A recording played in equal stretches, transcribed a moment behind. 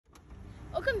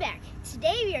Welcome back.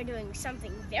 Today we are doing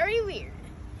something very weird.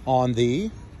 On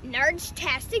the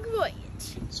Nargetastic Voyage.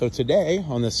 So today,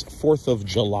 on this 4th of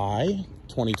July,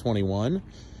 2021,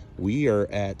 we are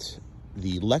at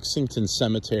the Lexington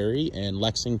Cemetery in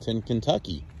Lexington,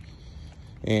 Kentucky.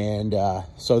 And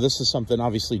so this is something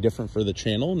obviously different for the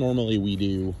channel. Normally we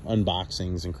do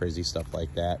unboxings and crazy stuff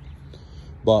like that.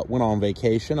 But when on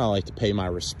vacation, I like to pay my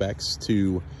respects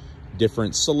to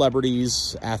different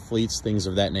celebrities, athletes, things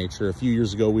of that nature. A few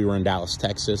years ago, we were in Dallas,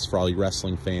 Texas, for all you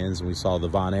wrestling fans, and we saw the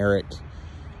Von Erich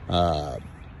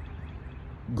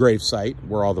gravesite,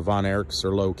 where all the Von Erichs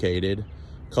are located.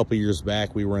 A couple years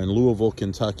back, we were in Louisville,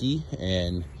 Kentucky,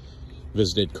 and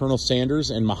visited Colonel Sanders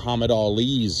and Muhammad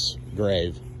Ali's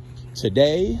grave.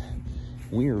 Today,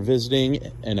 we are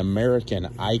visiting an American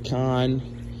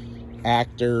icon,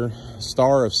 actor,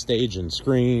 star of stage and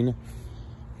screen.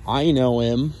 I know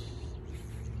him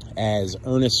as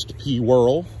Ernest P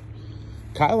Worrell.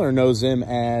 Kyler knows him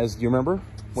as, do you remember?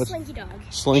 Slinky Dog.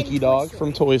 Slinky Dog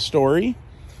from Toy Story.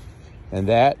 And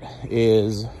that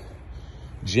is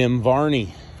Jim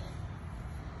Varney.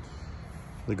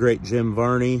 The great Jim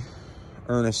Varney,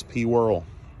 Ernest P Worrell.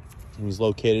 He's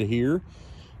located here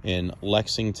in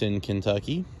Lexington,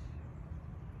 Kentucky.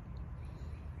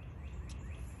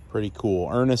 Pretty cool.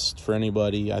 Ernest, for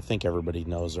anybody, I think everybody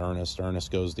knows Ernest.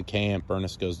 Ernest goes to camp.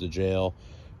 Ernest goes to jail.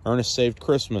 Ernest saved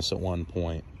Christmas at one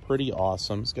point. Pretty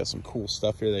awesome. He's got some cool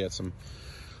stuff here. They got some,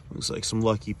 looks like some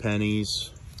lucky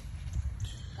pennies.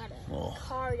 Got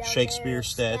a Shakespeare there,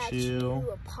 statue.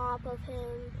 A pop of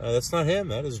him. That's not him.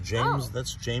 That is James. Oh.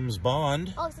 That's James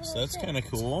Bond. Oh, so that's kind of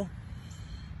cool.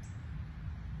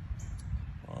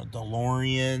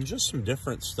 DeLorean, just some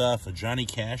different stuff. A Johnny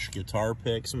Cash guitar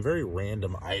pick. Some very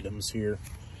random items here.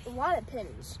 A lot of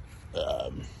pennies.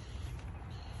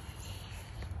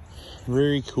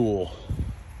 Very cool.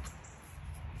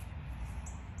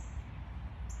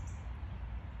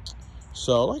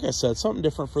 So, like I said, something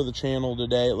different for the channel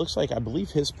today. It looks like, I believe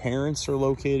his parents are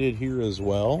located here as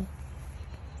well.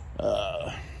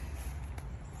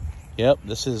 Yep,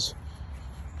 this is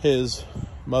his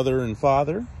mother and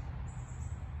father.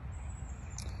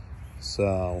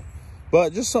 So,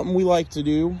 but just something we like to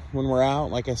do when we're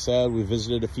out. Like I said, we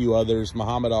visited a few others.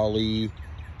 Muhammad Ali,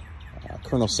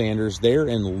 Colonel Sanders. They're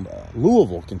in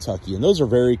Louisville, Kentucky. And those are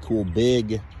very cool,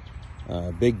 big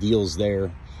deals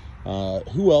there.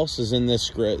 Who else is in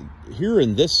this? Here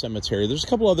in this cemetery, there's a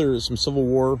couple other, some Civil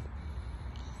War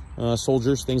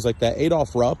soldiers, things like that.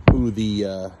 Adolph Rupp, who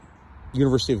the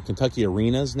University of Kentucky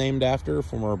Arena is named after,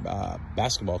 former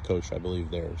basketball coach, I believe,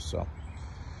 there. So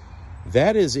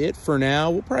that is it for now.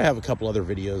 We'll probably have a couple other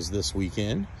videos this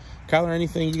weekend. Kyler,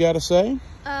 anything you got to say?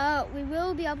 We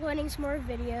will be uploading some more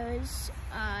videos.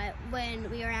 When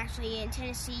we are actually in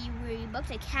Tennessee, we booked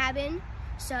a cabin,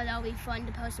 so that'll be fun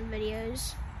to post some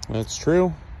videos. That's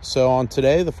true. So on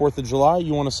today, the 4th of July,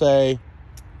 you want to say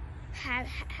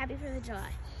Happy 4th of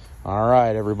July. All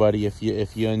right, everybody. If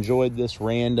you enjoyed this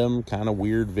random kind of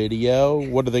weird video,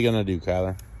 what are they going to do,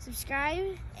 Kyler?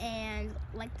 Subscribe and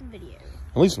like the video.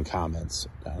 And leave some comments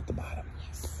down at the bottom.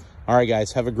 Yes. All right,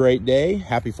 guys. Have a great day.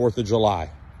 Happy 4th of July.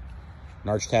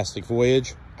 Nargetastic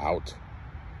Voyage out.